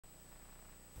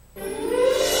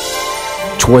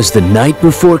'Twas the night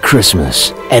before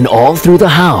Christmas, and all through the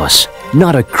house,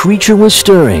 not a creature was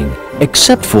stirring,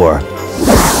 except for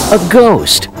a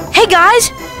ghost. Hey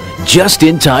guys! Just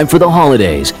in time for the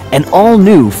holidays, an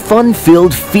all-new,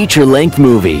 fun-filled feature-length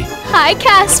movie. Hi,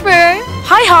 Casper.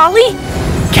 Hi, Holly.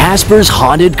 Casper's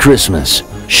Haunted Christmas,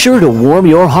 sure to warm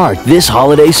your heart this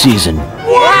holiday season.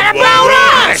 What about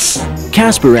us?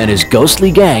 Casper and his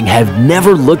ghostly gang have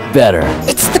never looked better.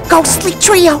 It's the ghostly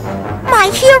trio,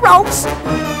 my heroes.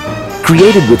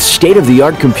 Created with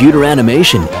state-of-the-art computer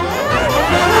animation.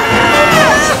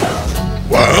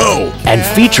 Wow. And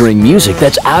featuring music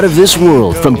that's out of this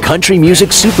world from country music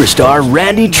superstar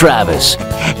Randy Travis.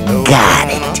 Got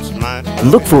it.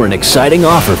 Look for an exciting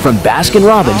offer from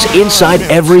Baskin-Robbins inside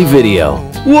every video.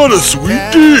 What a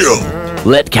sweet deal.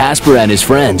 Let Casper and his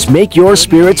friends make your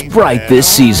spirits bright this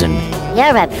season.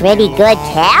 You're a pretty good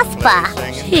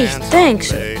Casper. Geez,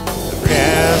 thanks.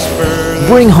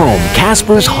 Bring home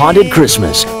Casper's Haunted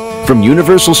Christmas from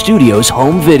Universal Studios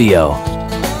Home Video.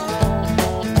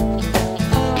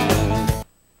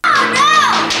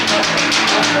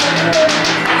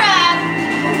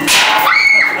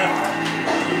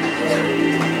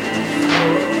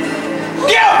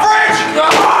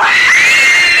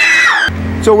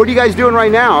 So what are you guys doing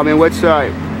right now? I mean, what's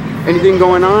anything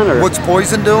going on? Or What's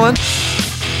Poison doing?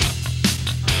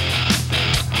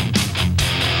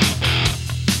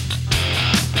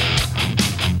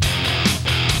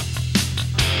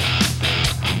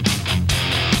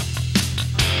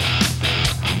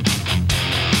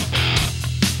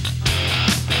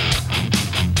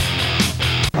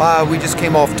 We just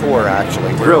came off tour,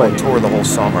 actually. We were Really? on tour the whole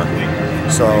summer.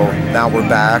 So now we're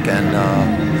back, and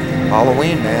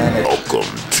Halloween, man. Welcome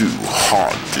to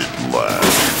Haunted Land.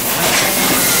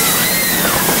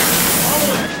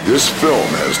 This film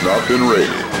has not been rated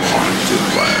Haunted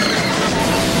Land.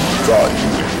 Thought you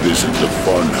would visit the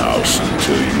fun house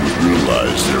until you realize